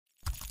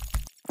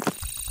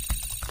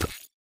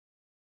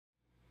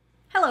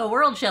Hello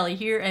world, Shelly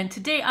here, and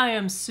today I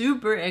am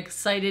super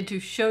excited to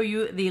show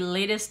you the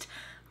latest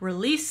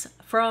release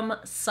from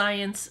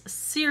Science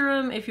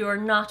Serum. If you are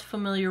not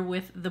familiar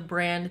with the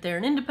brand, they're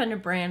an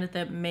independent brand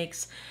that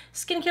makes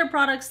skincare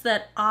products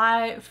that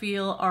I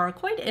feel are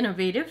quite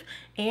innovative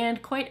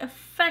and quite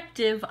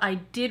effective. I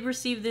did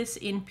receive this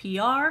in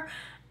PR.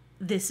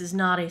 This is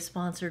not a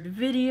sponsored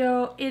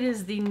video. It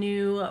is the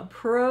new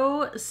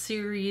Pro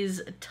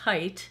Series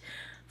Tight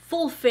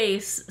full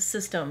face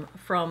system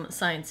from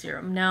Science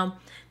Serum. Now,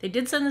 they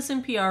did send this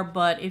in PR,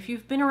 but if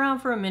you've been around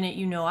for a minute,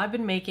 you know I've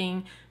been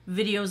making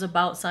videos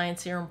about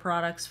Science Serum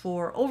products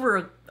for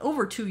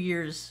over 2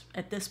 years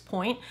at this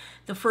point.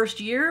 The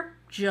first year,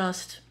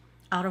 just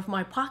out of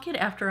my pocket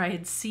after I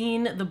had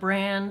seen the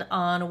brand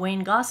on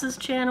Wayne Goss's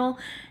channel,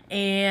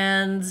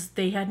 and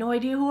they had no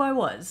idea who I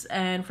was.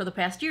 And for the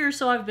past year or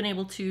so, I've been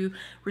able to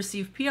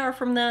receive PR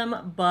from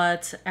them,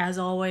 but as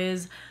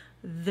always,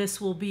 this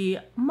will be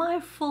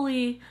my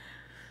fully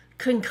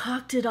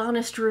concocted,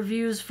 honest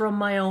reviews from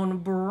my own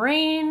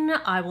brain.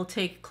 I will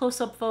take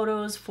close-up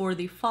photos for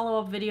the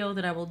follow-up video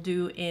that I will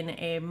do in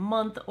a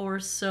month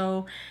or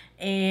so,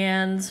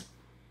 and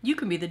you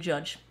can be the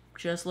judge.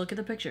 Just look at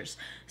the pictures.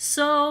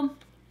 So,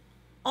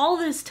 all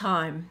this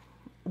time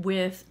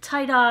with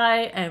tight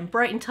eye and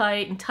bright and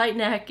tight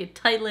neck and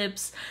tight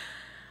lips,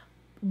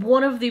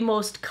 one of the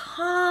most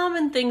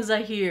common things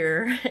I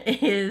hear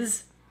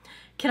is,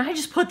 can I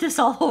just put this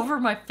all over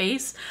my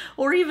face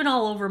or even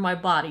all over my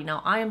body?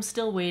 Now, I am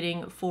still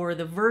waiting for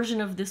the version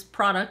of this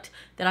product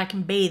that I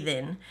can bathe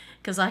in,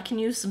 because I can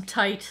use some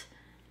tight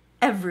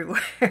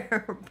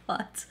everywhere,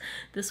 but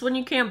this one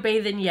you can't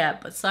bathe in yet.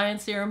 But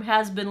Science Serum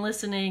has been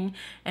listening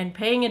and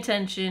paying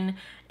attention,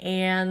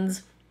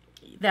 and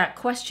that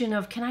question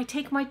of, can I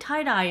take my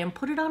tight eye and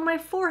put it on my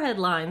forehead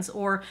lines?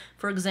 Or,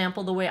 for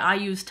example, the way I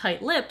use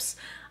tight lips,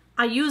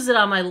 I use it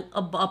on my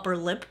upper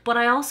lip, but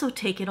I also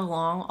take it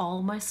along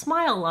all my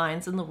smile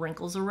lines and the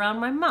wrinkles around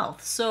my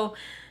mouth. So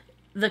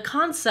the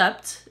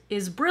concept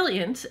is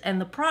brilliant,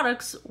 and the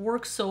products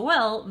work so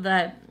well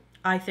that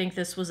I think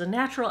this was a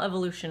natural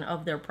evolution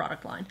of their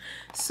product line.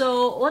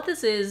 So what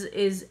this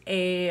is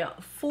a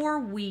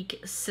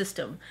 4-week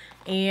system,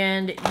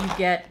 and you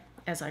get,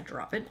 as I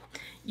drop it,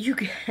 you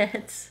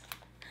get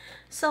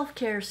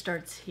self-care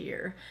starts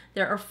here.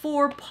 There are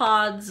 4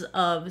 pods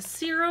of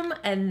serum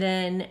and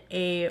then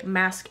a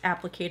mask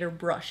applicator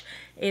brush.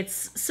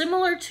 It's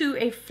similar to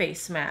a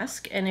face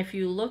mask, and if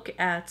you look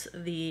at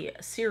the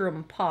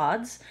serum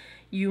pods,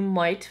 you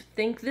might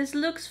think this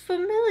looks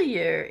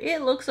familiar.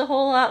 It looks a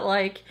whole lot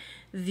like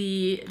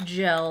the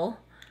gel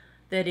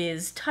that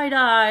is tight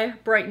eye,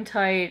 bright and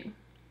tight,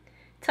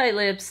 tight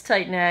lips,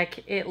 tight neck.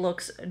 It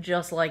looks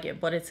just like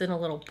it, but it's in a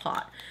little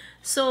pot.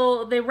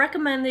 So they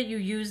recommend that you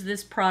use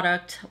this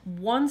product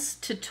once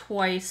to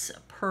twice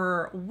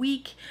per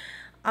week.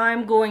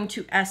 I'm going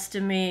to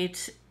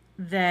estimate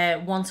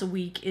that once a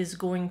week is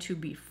going to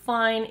be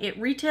fine. It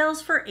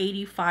retails for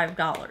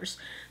 $85.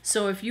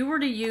 So if you were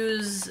to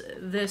use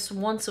this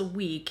once a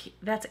week,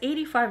 that's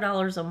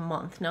 $85 a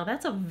month. Now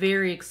that's a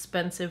very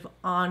expensive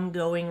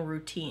ongoing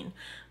routine.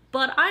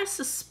 But I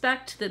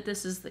suspect that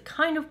this is the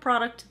kind of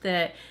product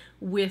that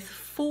with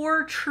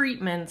 4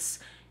 treatments,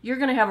 you're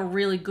going to have a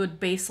really good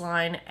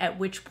baseline, at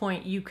which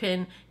point you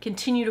can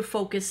continue to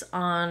focus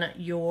on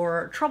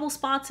your trouble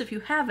spots if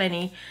you have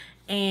any,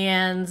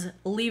 and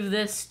leave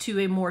this to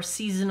a more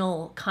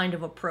seasonal kind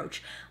of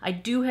approach. I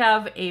do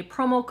have a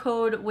promo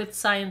code with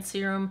Science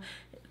Serum.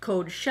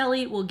 Code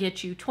Shelly will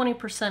get you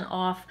 20%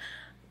 off.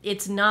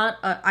 It's not,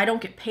 I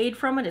don't get paid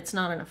from it. It's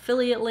not an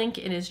affiliate link.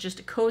 It is just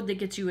a code that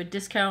gets you a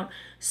discount.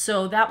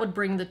 So that would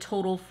bring the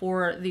total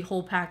for the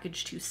whole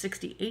package to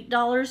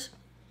 $68.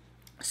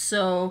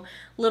 So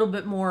a little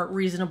bit more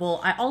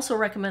reasonable. I also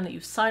recommend that you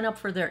sign up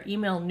for their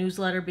email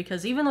newsletter,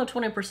 because even though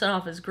 20%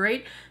 off is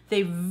great,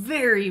 they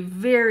very,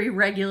 very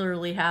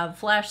regularly have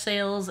flash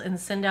sales and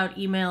send out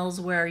emails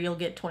where you'll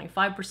get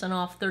 25%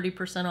 off,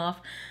 30%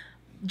 off,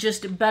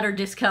 just better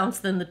discounts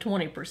than the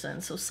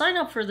 20%. So sign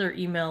up for their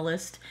email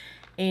list,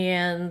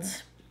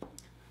 and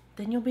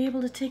then you'll be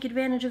able to take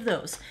advantage of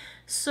those.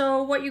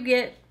 So what you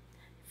get,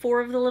 4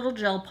 of the little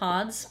gel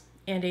pods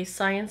and a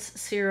Science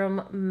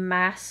Serum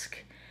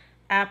mask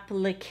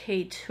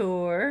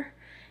applicator,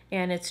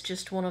 and it's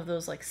just one of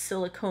those like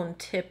silicone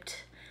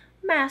tipped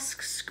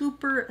mask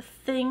scooper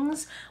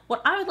things.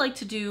 What I would like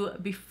to do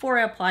before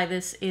I apply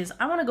this is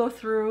I want to go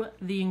through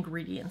the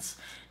ingredients,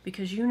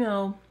 because you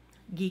know,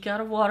 geek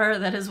out of water,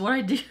 that is what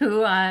I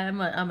do.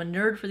 I'm a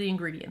nerd for the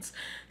ingredients.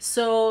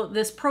 So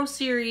this Pro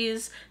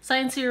Series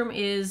Science Serum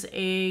is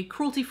a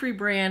cruelty-free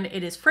brand.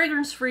 It is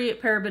fragrance-free,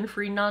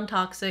 paraben-free,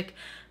 non-toxic,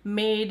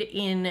 made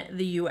in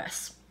the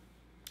US.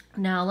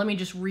 Now, let me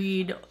just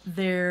read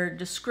their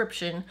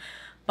description.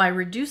 By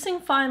reducing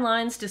fine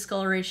lines,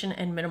 discoloration,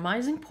 and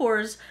minimizing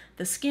pores,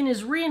 the skin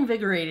is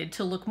reinvigorated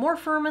to look more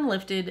firm and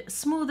lifted,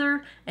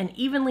 smoother, and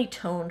evenly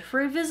toned for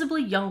a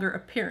visibly younger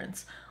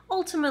appearance.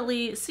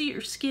 Ultimately, see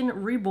your skin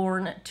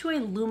reborn to a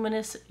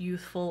luminous,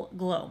 youthful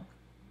glow.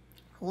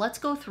 Let's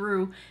go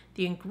through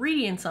the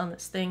ingredients on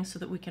this thing so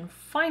that we can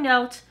find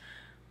out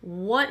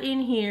what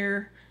in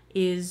here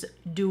is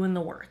doing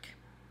the work.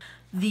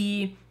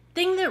 The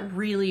thing that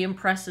really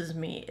impresses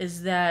me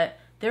is that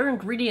their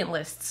ingredient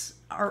lists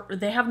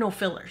they have no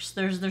fillers.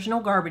 There's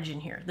no garbage in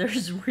here.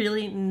 There's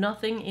really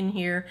nothing in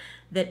here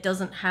that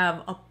doesn't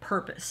have a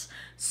purpose.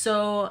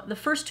 So the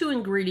first two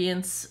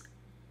ingredients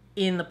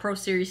in the Pro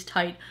Series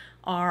Tight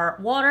are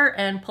water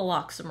and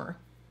poloxamer.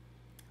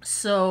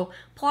 So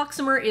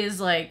poloxamer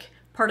is like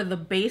part of the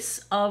base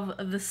of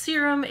the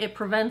serum. It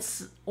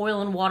prevents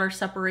oil and water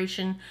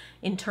separation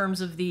in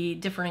terms of the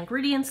different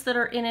ingredients that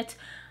are in it,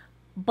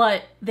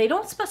 but they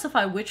don't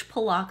specify which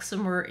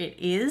poloxamer it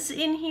is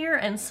in here,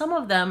 and some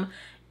of them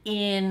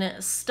in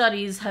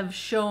studies have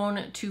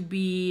shown to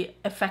be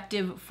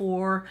effective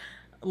for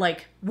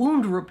like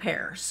wound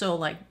repair, so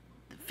like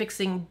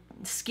fixing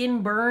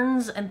skin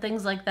burns and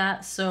things like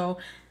that. So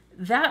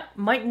that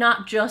might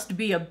not just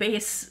be a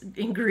base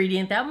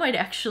ingredient, that might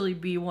actually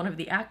be one of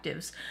the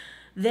actives.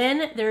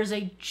 Then there's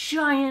a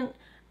giant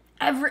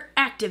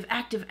active.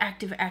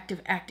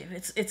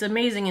 It's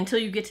amazing until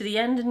you get to the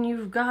end and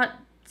you've got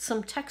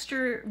some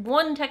texture,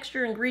 one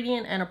texture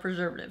ingredient and a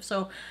preservative.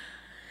 So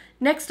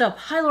next up,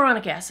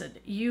 hyaluronic acid.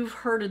 You've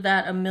heard of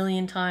that a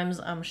million times,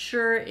 I'm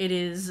sure. It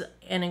is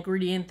an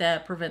ingredient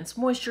that prevents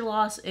moisture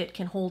loss. It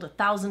can hold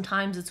 1,000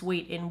 times its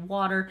weight in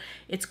water.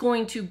 It's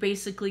going to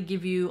basically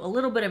give you a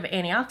little bit of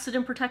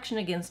antioxidant protection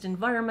against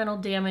environmental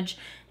damage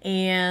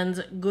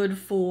and good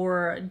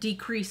for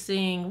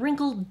decreasing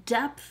wrinkle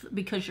depth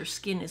because your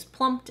skin is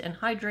plumped and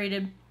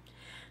hydrated.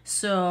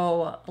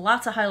 So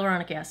lots of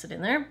hyaluronic acid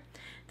in there.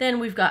 Then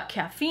we've got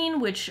caffeine,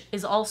 which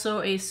is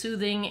also a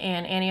soothing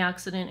and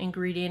antioxidant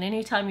ingredient.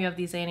 Anytime you have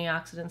these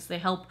antioxidants, they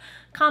help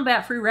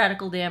combat free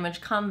radical damage,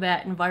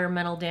 combat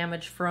environmental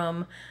damage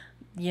from,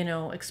 you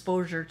know,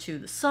 exposure to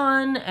the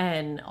sun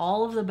and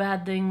all of the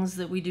bad things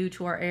that we do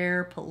to our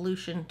air,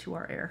 pollution to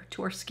our air,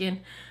 to our skin,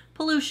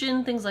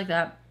 pollution, things like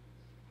that.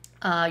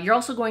 You're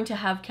also going to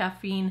have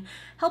caffeine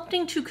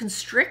helping to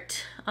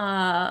constrict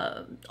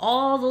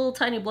all the little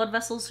tiny blood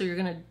vessels, so you're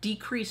going to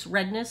decrease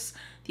redness,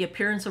 the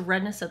appearance of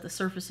redness at the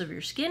surface of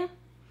your skin.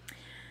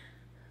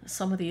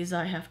 Some of these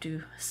I have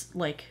to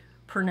like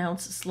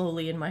pronounce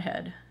slowly in my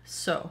head.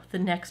 So the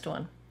next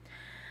one,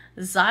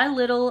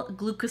 xylitol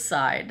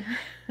glucoside,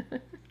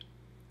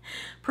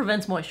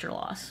 prevents moisture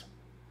loss.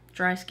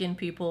 Dry skin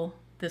people,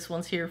 this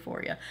one's here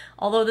for you.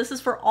 Although this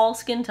is for all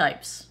skin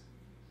types,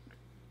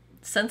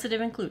 sensitive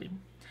included.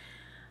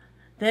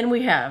 Then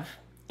we have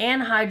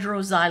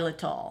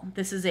anhydroxylitol.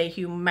 This is a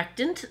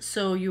humectant,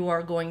 so you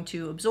are going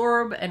to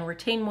absorb and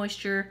retain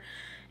moisture.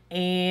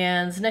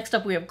 And next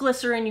up we have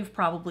glycerin. You've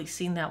probably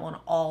seen that one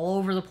all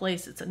over the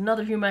place. It's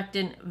another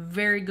humectant,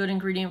 very good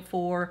ingredient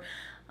for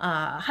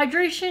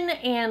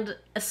hydration and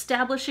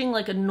establishing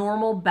like a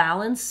normal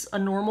balance, a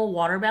normal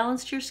water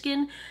balance to your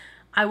skin.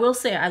 I will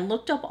say I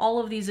looked up all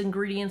of these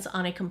ingredients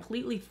on a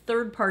completely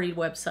third-party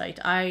website.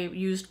 I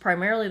used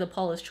primarily the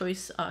Paula's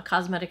Choice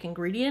cosmetic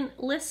ingredient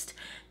list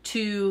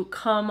to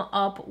come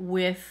up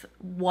with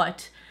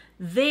what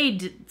they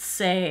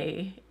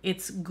say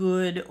it's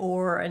good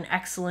or an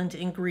excellent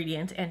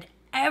ingredient, and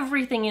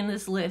everything in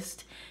this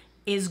list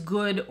is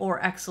good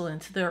or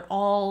excellent. They're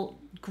all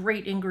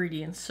great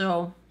ingredients.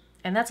 So,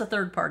 and that's a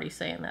third party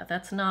saying that.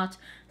 That's not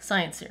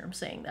Science Serum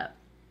saying that.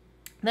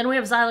 Then we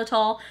have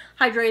xylitol,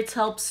 hydrates,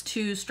 helps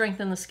to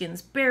strengthen the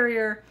skin's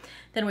barrier.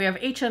 Then we have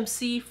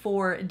HMC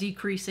for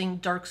decreasing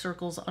dark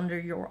circles under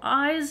your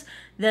eyes.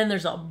 Then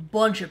there's a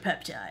bunch of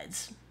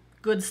peptides.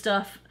 Good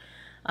stuff.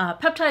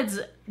 Peptides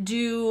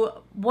do,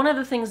 one of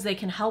the things they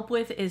can help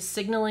with is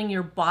signaling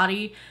your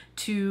body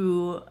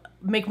to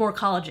make more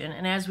collagen.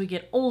 And as we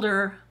get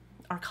older,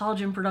 our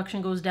collagen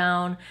production goes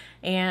down.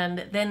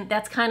 And then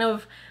that's kind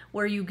of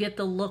where you get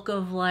the look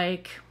of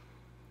like,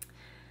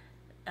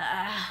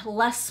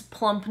 less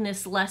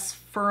plumpness, less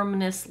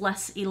firmness,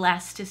 less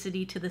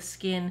elasticity to the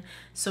skin.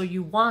 So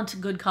you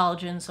want good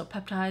collagen. So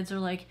peptides are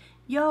like,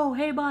 yo,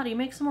 hey body,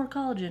 make some more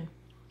collagen.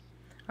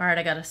 All right,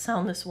 I gotta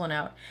sound this one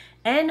out.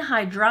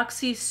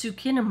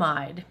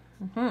 N-hydroxysuccinimide.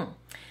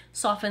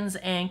 Softens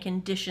and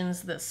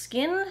conditions the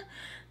skin.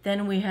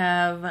 Then we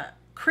have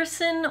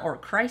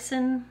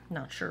chrysin,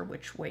 not sure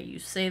which way you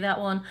say that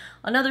one.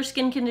 Another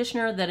skin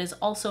conditioner that is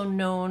also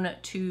known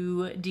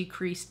to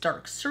decrease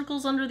dark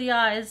circles under the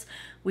eyes.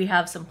 We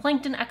have some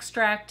plankton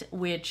extract,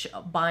 which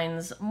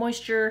binds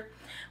moisture.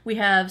 We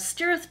have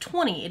Steareth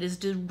 20. It is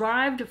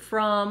derived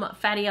from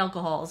fatty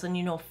alcohols. And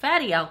you know,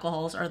 fatty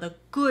alcohols are the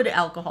good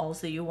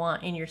alcohols that you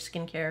want in your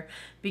skincare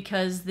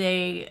because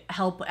they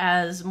help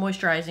as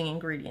moisturizing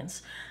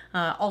ingredients.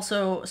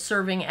 Also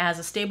serving as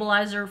a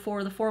stabilizer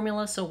for the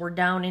formula, so we're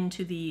down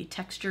into the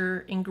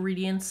texture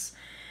ingredients.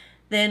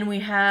 Then we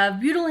have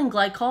butylene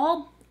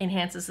glycol,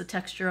 enhances the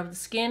texture of the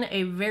skin,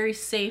 a very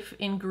safe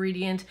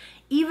ingredient,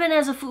 even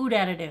as a food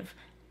additive.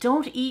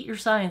 Don't eat your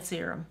Science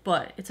Serum,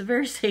 but it's a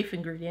very safe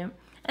ingredient.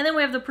 And then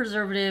we have the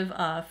preservative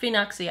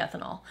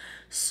phenoxyethanol.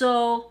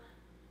 So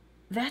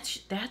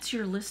that's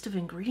your list of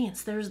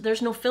ingredients.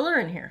 There's no filler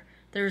in here.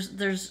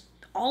 There's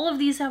all of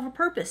these have a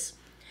purpose.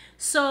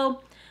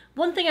 So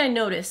One thing I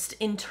noticed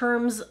in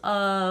terms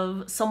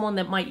of someone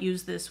that might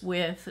use this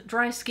with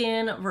dry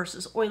skin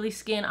versus oily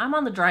skin, I'm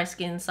on the dry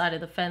skin side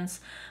of the fence.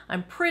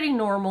 I'm pretty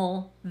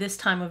normal this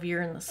time of year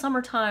in the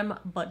summertime,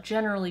 but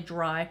generally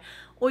dry.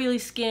 Oily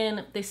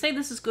skin, they say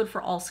this is good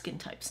for all skin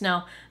types.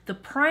 Now, the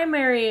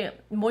primary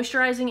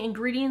moisturizing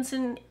ingredients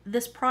in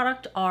this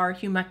product are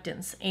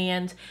humectants,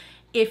 and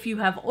if you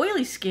have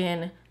oily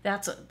skin,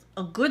 that's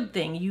a good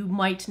thing. You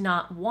might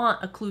not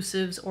want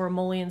occlusives or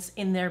emollients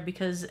in there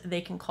because they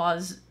can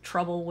cause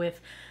trouble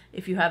with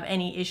if you have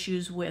any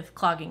issues with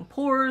clogging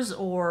pores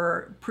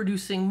or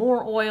producing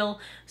more oil.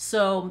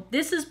 So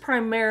this is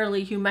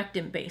primarily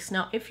humectant based.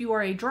 Now, if you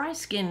are a dry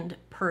skinned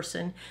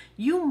person,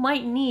 you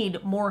might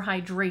need more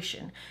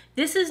hydration.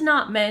 This is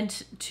not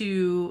meant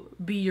to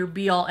be your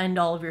be-all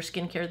end-all of your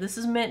skincare. This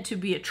is meant to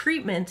be a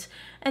treatment,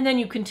 and then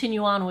you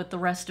continue on with the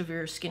rest of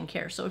your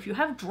skincare. So if you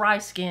have dry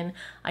skin,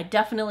 I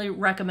definitely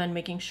recommend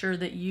making sure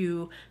that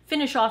you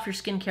finish off your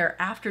skincare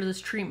after this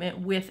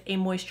treatment with a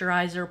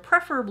moisturizer,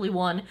 preferably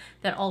one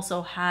that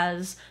also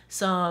has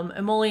some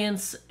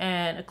emollients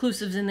and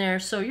occlusives in there.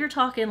 So you're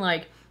talking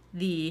like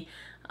the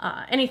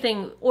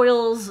anything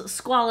oils,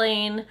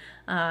 squalane,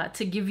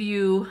 to give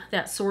you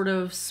that sort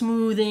of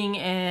smoothing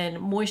and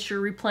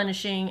moisture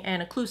replenishing,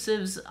 and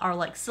occlusives are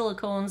like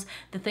silicones,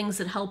 the things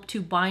that help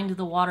to bind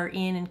the water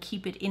in and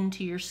keep it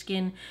into your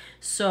skin.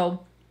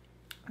 So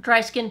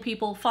dry skin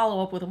people,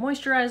 follow up with a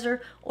moisturizer.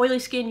 Oily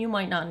skin, you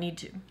might not need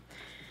to.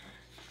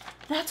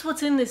 That's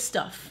what's in this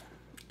stuff.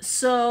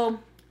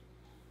 So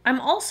I'm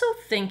also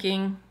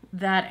thinking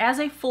that as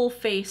a full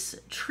face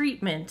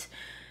treatment,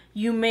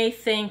 you may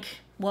think,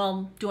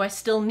 well, do I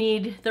still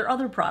need their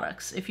other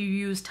products? If you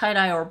use Tight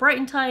Eye or Bright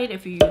and Tight,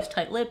 if you use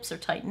Tight Lips or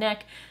Tight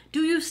Neck,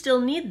 do you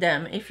still need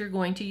them if you're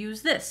going to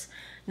use this?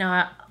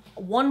 Now,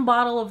 one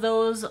bottle of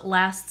those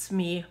lasts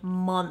me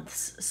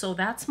months, so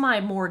that's my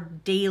more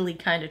daily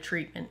kind of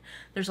treatment.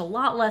 There's a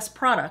lot less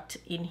product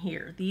in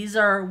here. These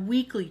are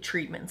weekly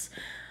treatments.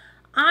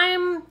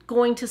 I'm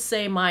going to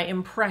say my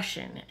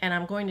impression, and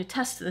I'm going to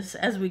test this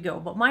as we go,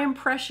 but my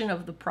impression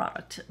of the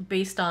product,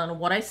 based on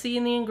what I see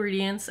in the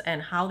ingredients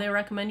and how they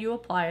recommend you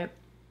apply it,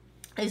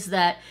 is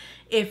that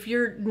if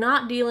you're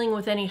not dealing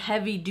with any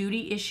heavy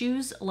duty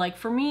issues, like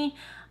for me,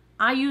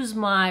 I use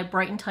my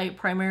Bright and Tight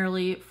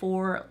primarily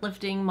for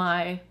lifting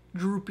my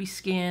droopy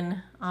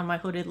skin on my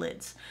hooded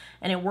lids,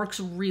 and it works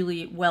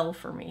really well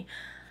for me.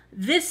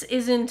 This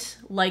isn't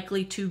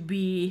likely to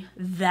be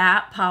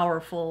that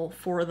powerful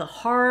for the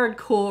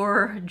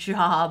hardcore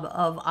job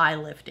of eye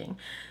lifting.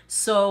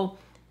 So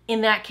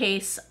in that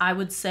case, I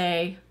would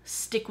say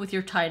stick with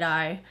your Tight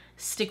Eye,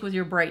 stick with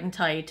your Bright and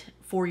Tight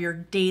for your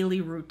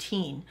daily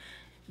routine.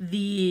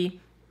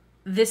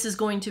 This is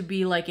going to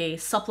be like a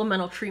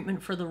supplemental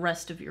treatment for the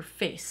rest of your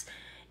face.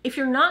 If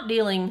you're not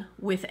dealing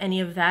with any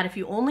of that, if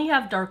you only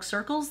have dark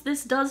circles,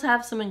 this does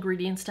have some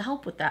ingredients to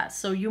help with that.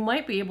 So you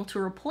might be able to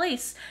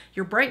replace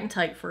your Bright and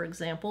Tight, for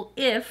example,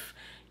 if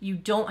you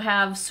don't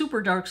have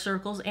super dark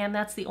circles and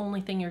that's the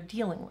only thing you're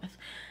dealing with.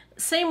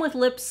 Same with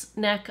lips,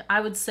 neck. I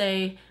would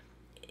say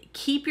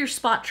keep your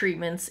spot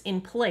treatments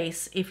in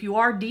place if you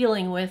are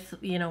dealing with,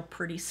 you know,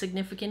 pretty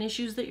significant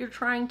issues that you're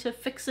trying to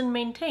fix and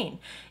maintain.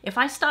 If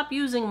I stop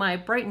using my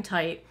Bright and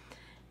Tight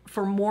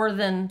for more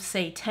than,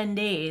 say, 10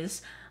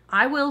 days,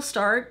 I will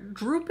start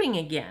drooping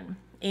again.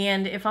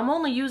 And if I'm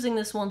only using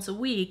this once a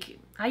week,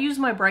 I use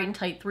my Bright and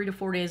Tight 3 to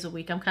 4 days a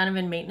week. I'm kind of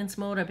in maintenance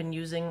mode. I've been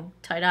using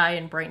Tight Eye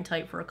and Bright and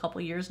Tight for a couple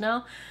years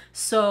now.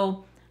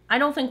 So I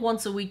don't think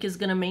once a week is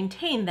going to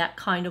maintain that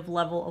kind of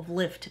level of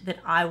lift that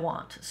I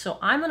want. So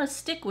I'm going to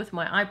stick with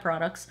my eye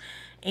products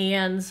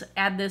and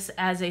add this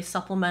as a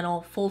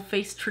supplemental full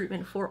face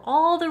treatment for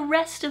all the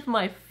rest of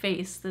my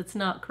face that's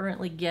not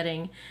currently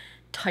getting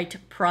Tight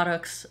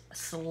products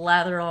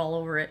slathered all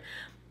over it.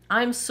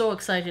 I'm so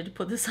excited to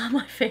put this on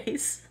my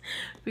face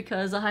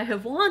because I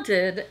have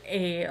wanted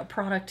a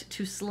product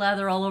to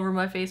slather all over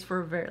my face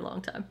for a very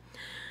long time.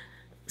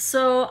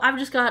 So I've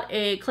just got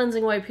a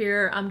cleansing wipe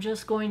here. I'm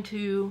just going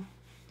to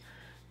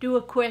do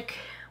a quick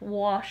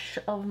wash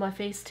of my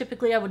face.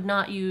 Typically I would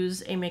not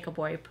use a makeup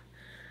wipe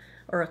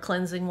or a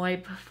cleansing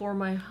wipe for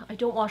I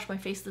don't wash my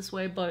face this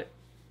way, but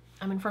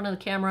I'm in front of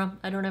the camera.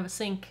 I don't have a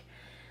sink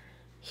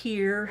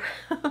here.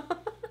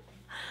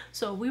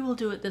 So we will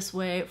do it this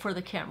way for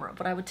the camera,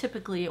 but I would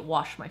typically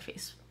wash my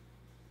face.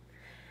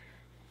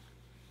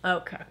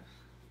 Okay,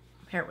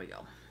 here we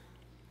go.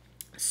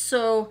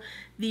 So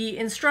the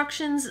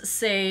instructions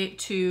say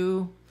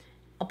to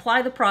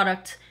apply the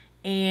product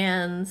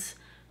and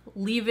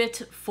leave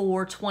it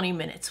for 20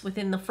 minutes.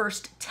 Within the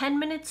first 10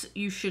 minutes,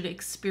 you should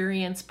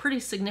experience pretty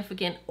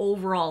significant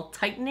overall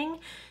tightening.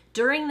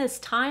 During this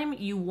time,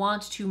 you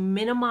want to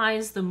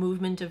minimize the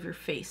movement of your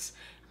face.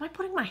 Am I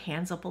putting my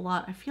hands up a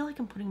lot? I feel like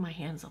I'm putting my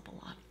hands up a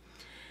lot.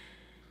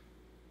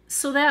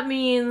 So that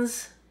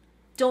means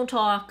don't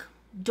talk,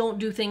 don't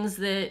do things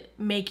that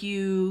make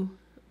you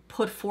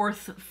put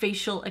forth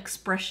facial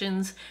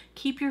expressions.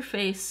 Keep your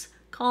face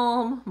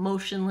calm,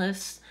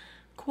 motionless,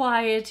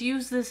 quiet.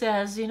 Use this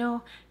as, you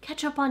know,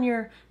 catch up on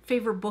your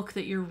favorite book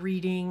that you're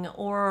reading,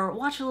 or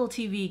watch a little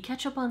TV,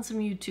 catch up on some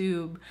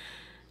YouTube.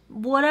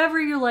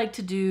 Whatever you like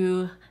to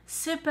do,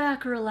 sit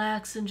back,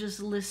 relax, and just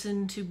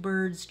listen to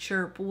birds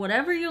chirp.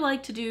 Whatever you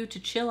like to do to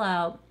chill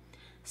out,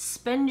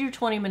 spend your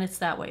 20 minutes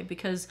that way,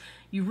 because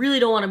you really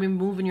don't want to be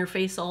moving your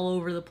face all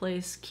over the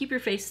place. Keep your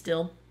face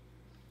still.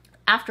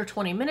 After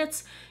 20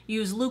 minutes,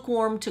 use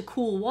lukewarm to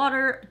cool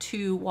water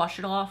to wash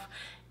it off.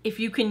 If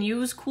you can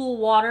use cool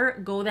water,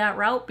 go that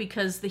route,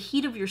 because the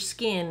heat of your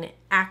skin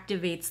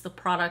activates the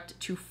product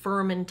to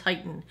firm and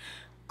tighten.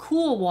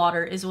 Cool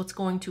water is what's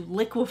going to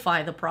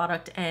liquefy the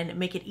product and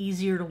make it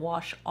easier to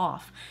wash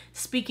off.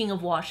 Speaking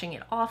of washing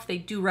it off, they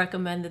do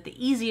recommend that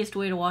the easiest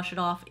way to wash it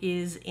off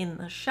is in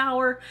the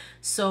shower.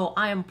 So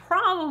I am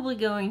probably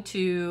going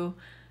to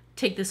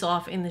take this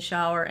off in the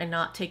shower and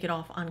not take it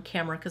off on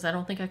camera, because I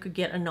don't think I could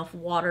get enough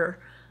water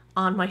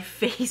on my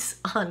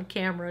face on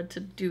camera to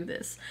do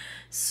this.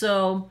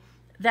 So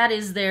that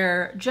is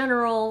their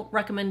general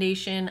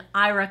recommendation.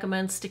 I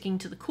recommend sticking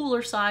to the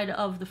cooler side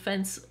of the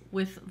fence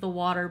with the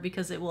water,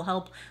 because it will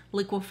help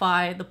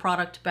liquefy the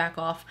product back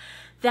off.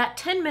 That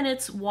 10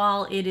 minutes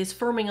while it is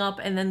firming up,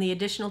 and then the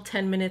additional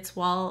 10 minutes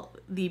while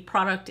the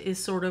product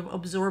is sort of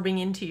absorbing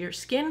into your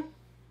skin,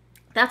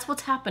 that's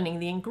what's happening.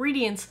 The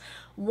ingredients,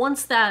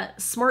 once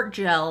that smart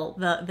gel,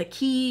 the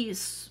key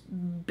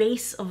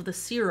base of the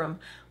serum,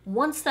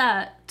 once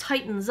that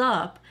tightens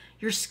up,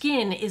 your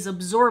skin is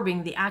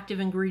absorbing the active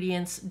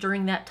ingredients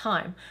during that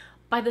time.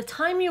 By the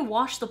time you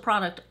wash the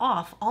product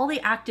off, all the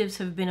actives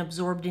have been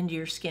absorbed into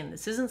your skin.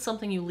 This isn't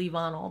something you leave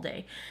on all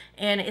day.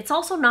 And it's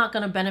also not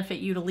going to benefit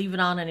you to leave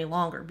it on any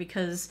longer,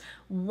 because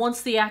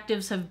once the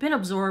actives have been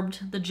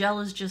absorbed, the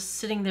gel is just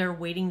sitting there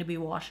waiting to be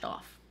washed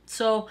off.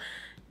 So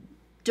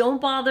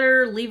don't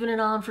bother leaving it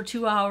on for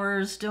 2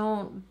 hours.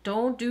 Don't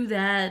do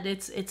that.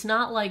 It's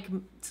not like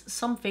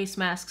some face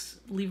masks,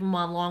 leave them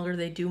on longer,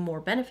 they do more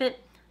benefit.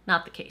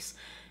 Not the case.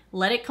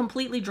 Let it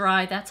completely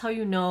dry. That's how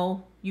you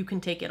know you can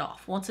take it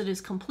off. Once it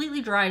is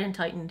completely dried and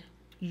tightened,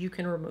 you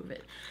can remove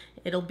it.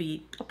 It'll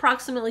be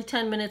approximately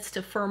 10 minutes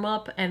to firm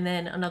up, and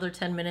then another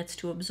 10 minutes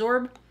to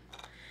absorb.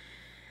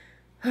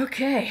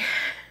 Okay.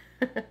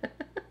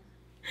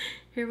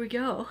 Here we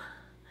go.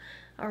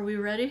 Are we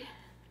ready?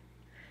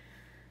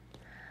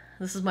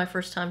 This is my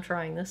first time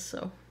trying this,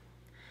 so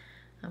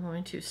I'm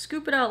going to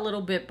scoop it out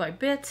little bit by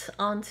bit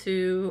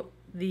onto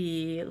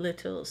the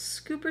little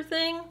scooper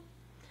thing.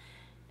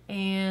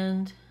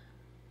 And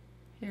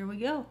here we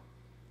go.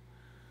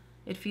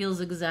 It feels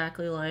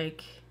exactly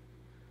like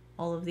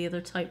all of the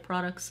other type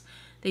products.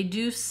 They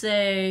do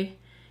say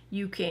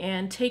you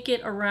can take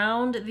it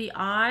around the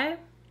eye,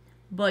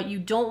 but you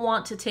don't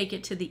want to take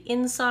it to the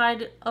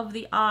inside of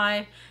the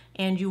eye,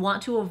 and you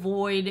want to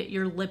avoid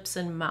your lips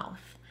and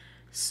mouth.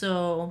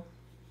 So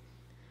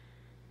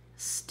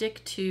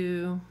stick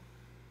to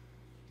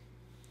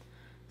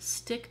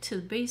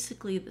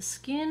basically the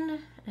skin,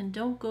 and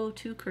don't go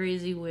too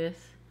crazy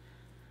with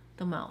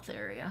the mouth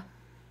area.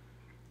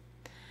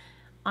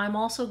 I'm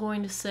also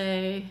going to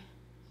say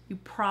you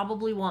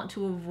probably want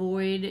to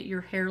avoid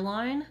your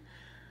hairline.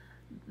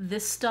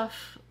 This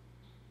stuff,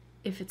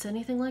 if it's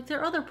anything like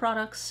their other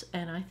products,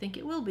 and I think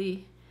it will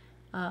be,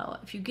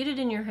 if you get it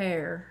in your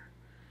hair,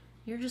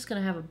 you're just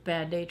gonna have a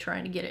bad day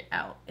trying to get it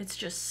out. It's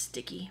just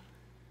sticky.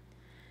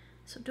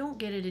 So don't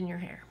get it in your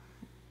hair.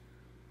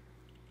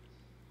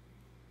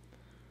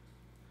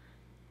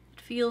 It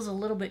feels a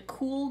little bit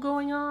cool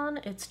going on.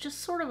 It's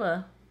just sort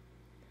of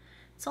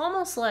it's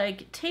almost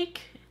like, take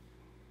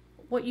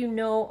what you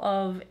know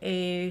of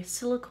a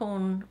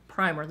silicone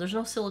primer. There's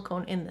no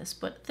silicone in this,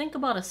 but think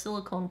about a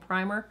silicone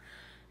primer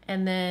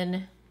and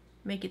then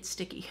make it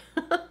sticky.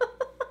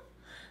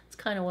 It's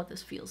kind of what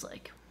this feels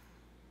like.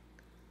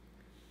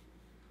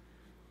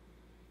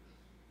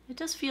 It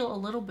does feel a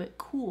little bit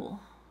cool.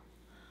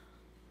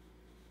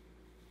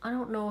 I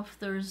don't know if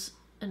there's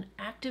an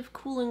active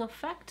cooling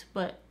effect,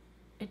 but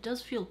it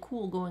does feel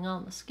cool going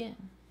on the skin.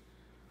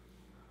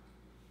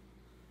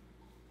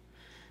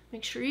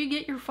 Make sure you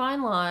get your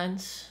fine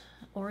lines,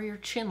 or your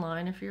chin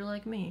line if you're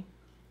like me.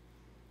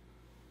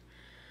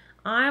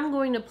 I'm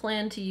going to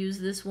plan to use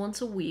this once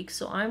a week,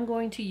 so I'm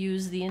going to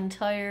use the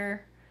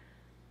entire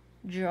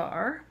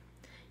jar.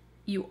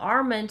 You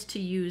are meant to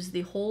use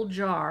the whole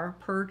jar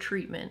per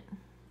treatment.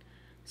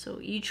 So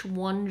each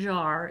one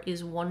jar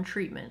is one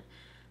treatment.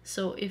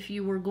 So if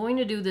you were going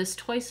to do this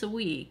twice a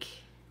week,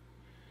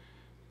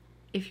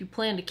 if you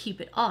plan to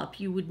keep it up,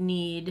 you would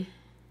need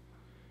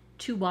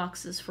 2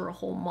 boxes for a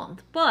whole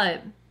month.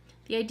 But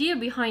the idea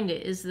behind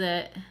it is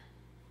that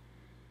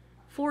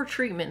 4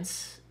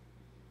 treatments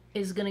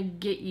is going to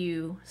get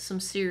you some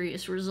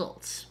serious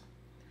results.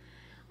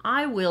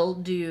 I will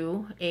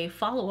do a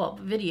follow-up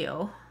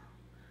video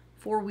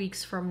 4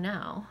 weeks from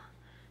now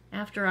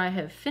after I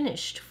have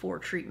finished 4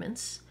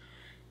 treatments,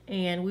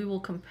 and we will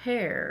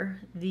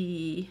compare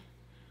the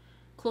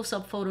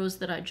close-up photos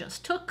that I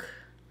just took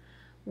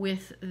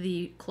with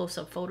the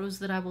close-up photos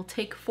that I will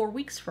take 4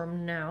 weeks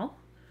from now.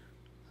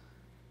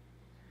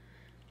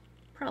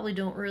 Probably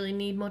don't really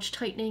need much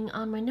tightening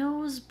on my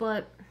nose,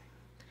 but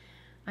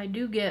I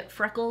do get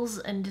freckles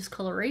and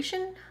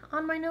discoloration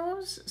on my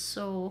nose,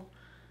 so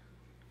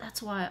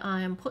that's why I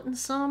am putting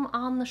some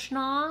on the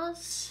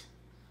schnoz.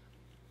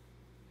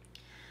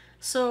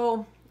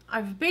 So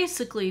I've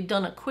basically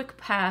done a quick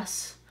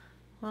pass,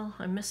 well,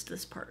 I missed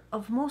this part,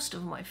 of most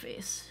of my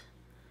face.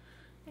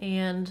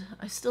 And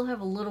I still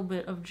have a little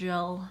bit of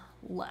gel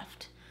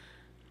left.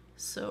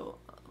 So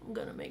I'm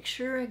gonna make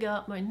sure I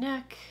got my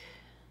neck.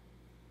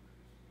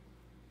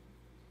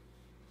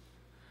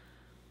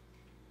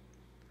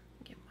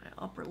 Get my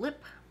upper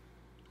lip.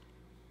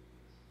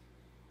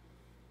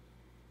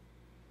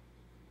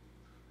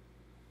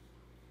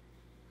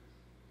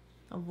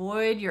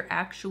 Avoid your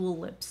actual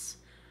lips.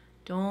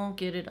 Don't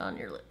get it on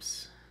your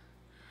lips.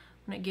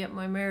 I'm gonna get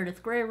my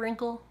Meredith Grey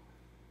wrinkle.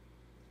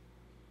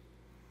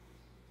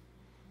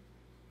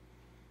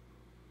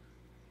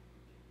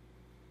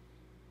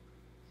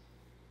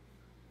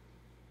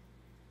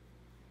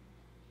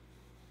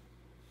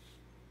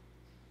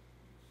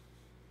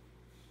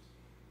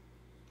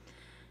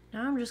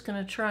 Now I'm just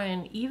gonna try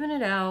and even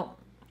it out.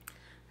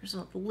 There's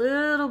a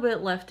little bit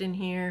left in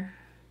here.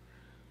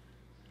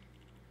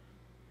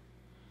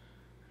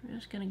 I'm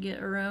just gonna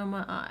get around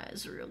my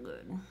eyes real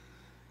good.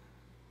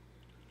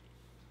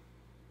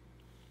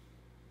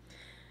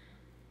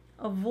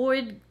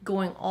 Avoid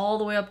going all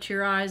the way up to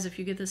your eyes if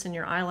you get this in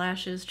your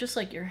eyelashes. Just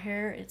like your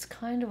hair, it's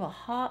kind of a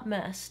hot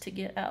mess to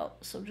get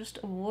out. So just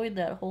avoid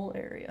that whole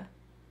area.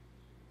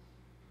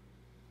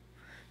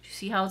 Do you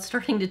see how it's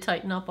starting to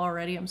tighten up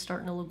already? I'm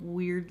starting to look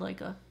weird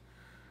like a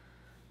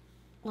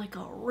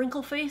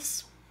wrinkle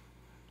face.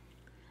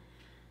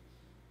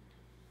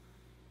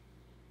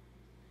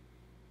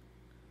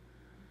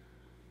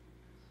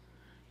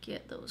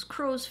 Get those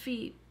crow's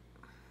feet.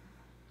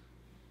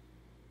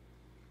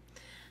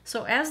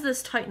 So as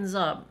this tightens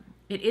up,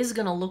 it is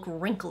gonna look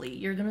wrinkly.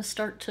 You're gonna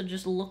start to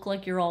just look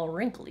like you're all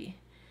wrinkly.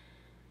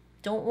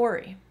 Don't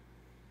worry,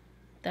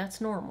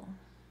 that's normal.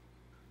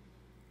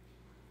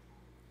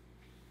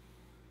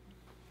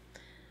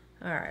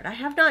 All right, I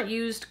have not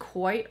used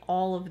quite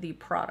all of the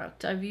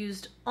product. I've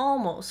used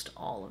almost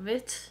all of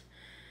it,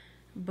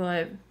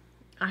 but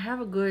I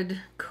have a good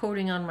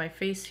coating on my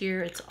face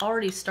here. It's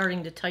already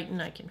starting to tighten,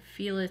 I can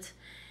feel it.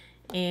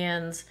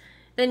 And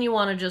then you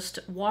wanna just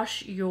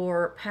wash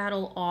your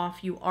paddle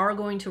off. You are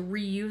going to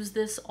reuse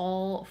this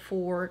all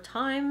 4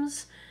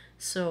 times,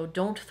 so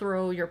don't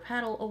throw your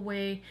paddle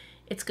away.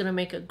 It's gonna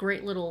make a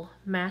great little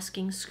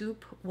masking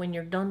scoop when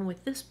you're done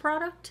with this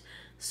product,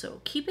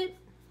 so keep it.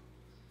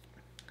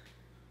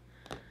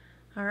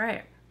 All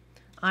right,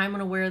 I'm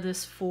gonna wear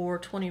this for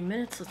 20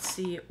 minutes. Let's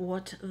see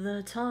what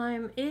the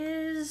time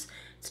is.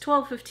 It's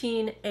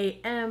 12:15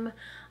 a.m.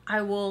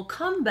 I will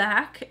come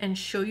back and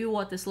show you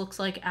what this looks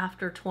like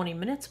after 20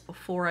 minutes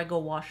before I go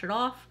wash it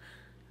off.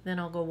 Then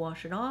I'll go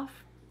wash it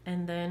off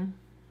and then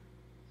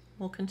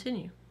we'll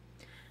continue.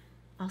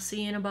 I'll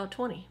see you in about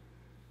 20.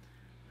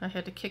 I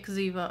had to kick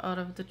Ziva out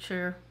of the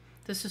chair.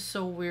 This is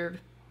so weird.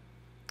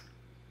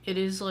 It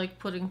is like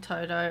putting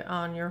tie-dye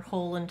on your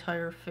whole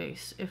entire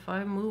face. If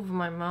I move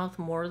my mouth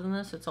more than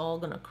this, it's all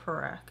gonna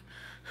crack.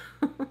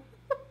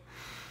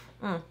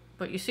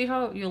 But you see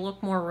how you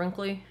look more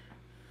wrinkly?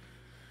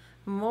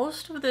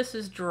 Most of this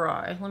is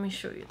dry. Let me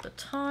show you the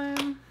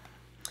time.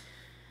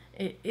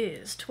 It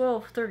is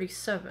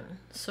 12:37,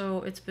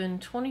 so it's been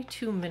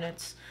 22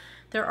 minutes.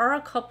 There are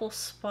a couple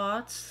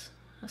spots,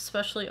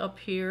 especially up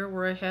here,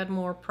 where I had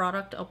more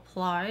product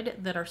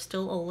applied that are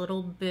still a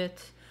little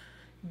bit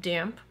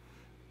damp.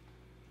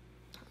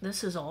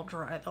 This is all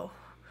dry though.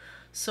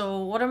 So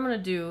what I'm gonna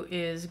do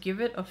is give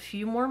it a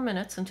few more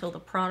minutes until the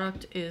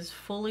product is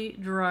fully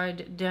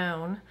dried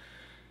down,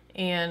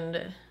 and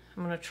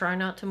I'm gonna try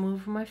not to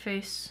move my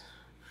face,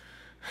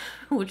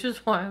 which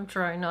is why I'm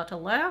trying not to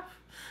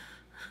laugh.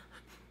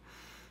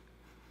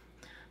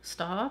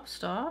 Stop,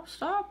 stop,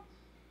 stop.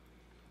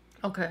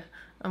 Okay,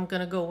 I'm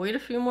gonna go wait a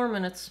few more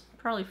minutes,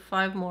 probably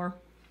 5 more.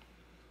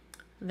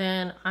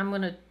 Then I'm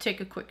gonna take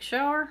a quick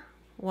shower,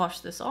 wash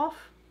this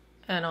off,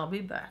 and I'll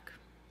be back.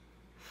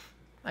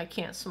 I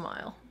can't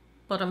smile,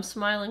 but I'm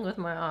smiling with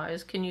my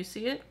eyes. Can you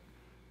see it?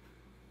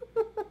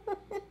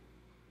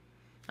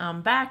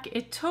 I'm back.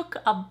 It took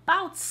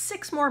about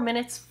 6 more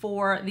minutes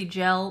for the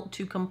gel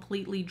to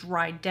completely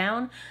dry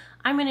down.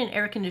 I'm in an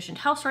air-conditioned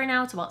house right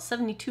now. It's about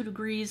 72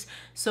 degrees.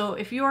 So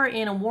if you are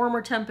in a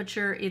warmer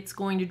temperature, it's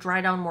going to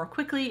dry down more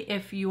quickly.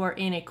 If you are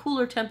in a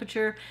cooler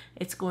temperature,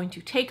 it's going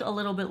to take a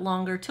little bit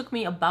longer. It took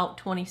me about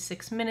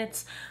 26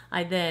 minutes.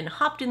 I then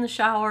hopped in the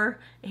shower,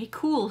 a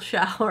cool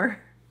shower,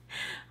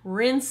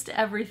 rinsed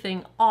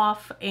everything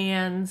off,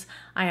 and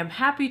I am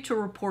happy to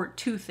report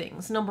 2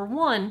 things. Number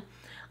 1,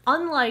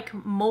 unlike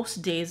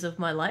most days of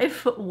my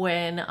life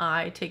when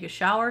I take a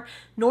shower,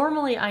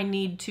 normally I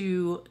need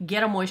to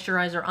get a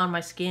moisturizer on my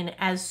skin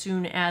as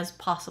soon as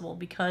possible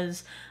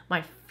because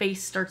my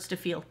face starts to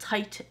feel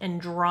tight and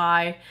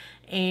dry,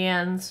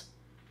 and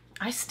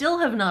I still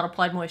have not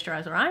applied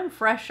moisturizer. I'm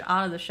fresh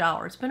out of the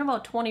shower. It's been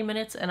about 20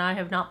 minutes and I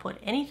have not put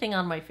anything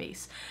on my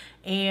face.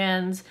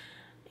 And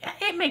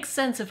it makes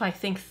sense if I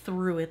think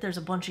through it. There's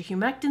a bunch of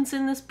humectants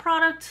in this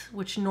product,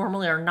 which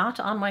normally are not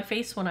on my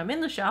face when I'm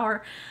in the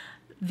shower.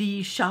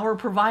 The shower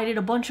provided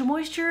a bunch of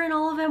moisture, and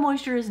all of that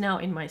moisture is now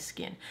in my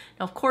skin.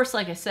 Now, of course,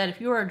 like I said, if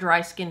you are a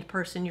dry-skinned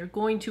person, you're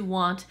going to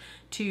want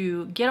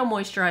to get a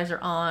moisturizer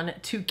on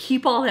to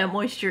keep all that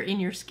moisture in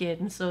your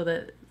skin so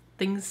that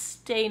things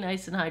stay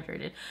nice and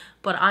hydrated.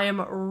 But I am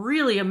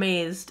really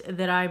amazed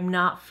that I'm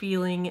not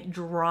feeling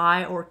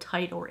dry or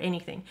tight or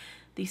anything.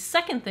 The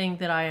second thing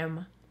that I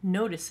am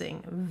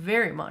noticing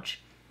very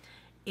much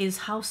is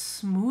how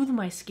smooth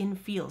my skin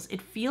feels.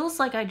 It feels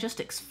like I just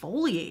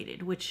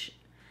exfoliated, which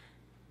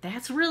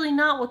that's really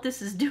not what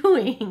this is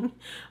doing.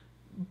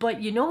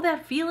 But you know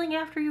that feeling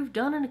after you've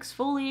done an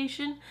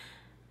exfoliation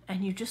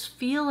and you just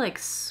feel like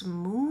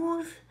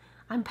smooth?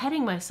 I'm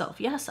petting myself.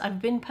 Yes,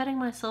 I've been petting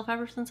myself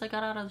ever since I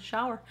got out of the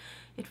shower.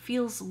 It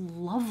feels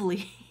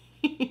lovely.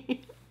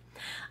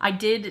 I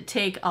did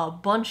take a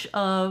bunch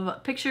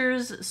of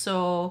pictures,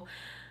 so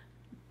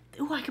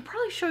ooh, I could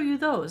probably show you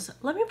those.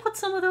 Let me put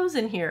some of those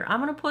in here. I'm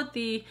gonna put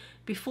the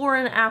before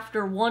and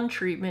after one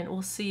treatment.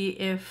 We'll see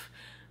if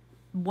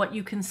what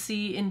you can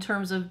see in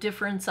terms of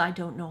difference. I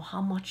don't know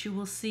how much you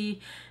will see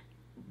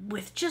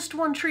with just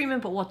one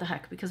treatment, but what the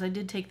heck, because I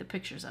did take the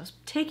pictures. I was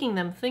taking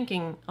them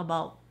thinking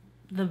about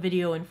the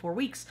video in 4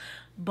 weeks,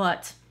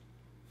 but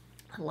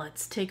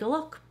let's take a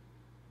look.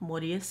 What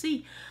do you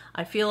see?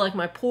 I feel like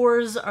my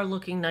pores are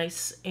looking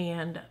nice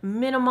and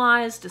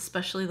minimized,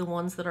 especially the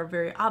ones that are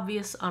very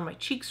obvious on my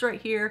cheeks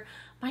right here.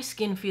 My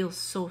skin feels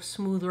so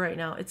smooth right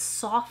now. It's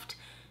soft,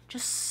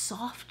 just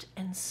soft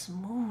and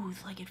smooth.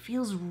 Like, it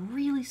feels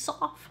really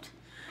soft.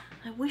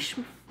 I wish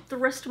the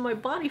rest of my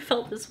body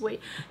felt this way.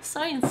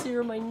 Science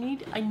Serum, I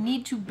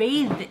need to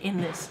bathe in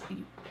this.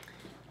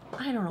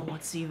 I don't know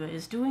what Ziva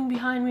is doing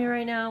behind me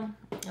right now.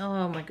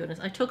 Oh my goodness.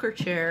 I took her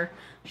chair.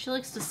 She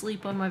likes to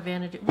sleep on my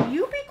vanity. Will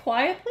you be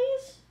quiet,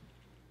 please?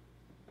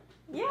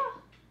 Yeah.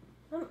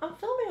 I'm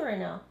filming right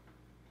now.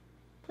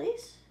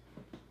 Please?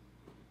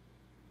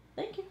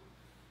 Thank you.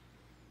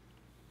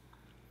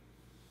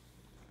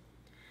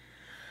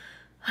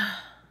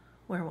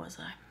 Where was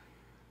I?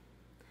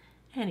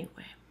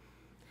 Anyway.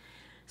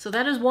 So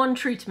that is one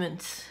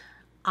treatment.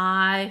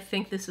 I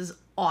think this is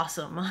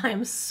awesome.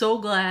 I'm so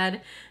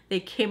glad they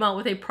came out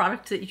with a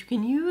product that you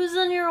can use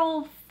on your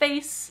whole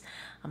face.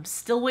 I'm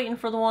still waiting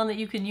for the one that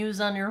you can use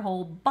on your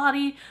whole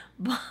body,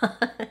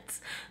 but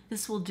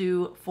this will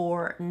do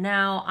for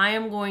now. I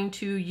am going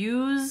to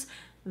use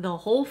the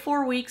whole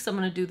 4 weeks. I'm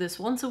going to do this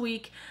once a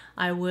week.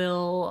 I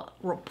will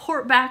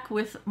report back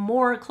with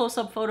more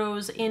close-up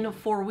photos in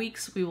 4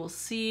 weeks. We will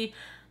see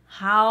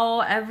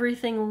how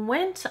everything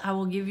went. I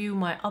will give you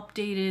my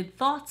updated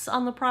thoughts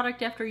on the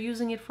product after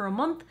using it for a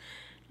month.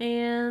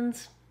 And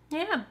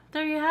yeah,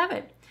 there you have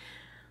it.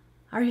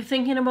 Are you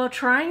thinking about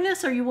trying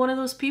this? Are you one of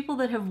those people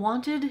that have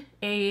wanted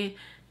a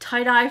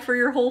tie-dye for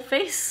your whole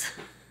face?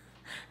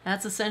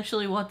 That's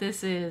essentially what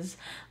this is.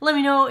 Let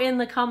me know in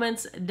the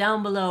comments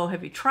down below.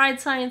 Have you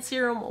tried Science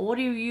Serum? What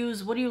do you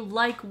use? What do you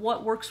like?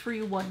 What works for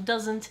you? What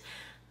doesn't?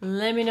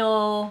 Let me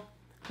know.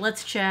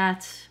 Let's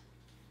chat.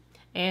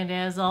 And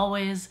as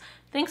always,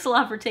 thanks a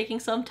lot for taking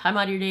some time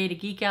out of your day to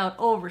geek out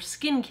over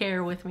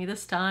skincare with me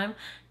this time.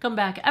 Come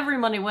back every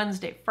Monday,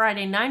 Wednesday,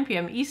 Friday, 9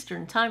 p.m.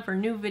 Eastern time for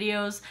new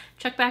videos.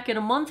 Check back in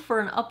a month for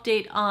an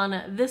update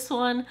on this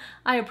one.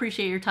 I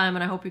appreciate your time,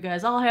 and I hope you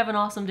guys all have an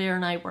awesome day or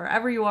night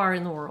wherever you are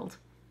in the world.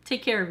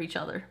 Take care of each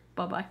other.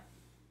 Bye-bye.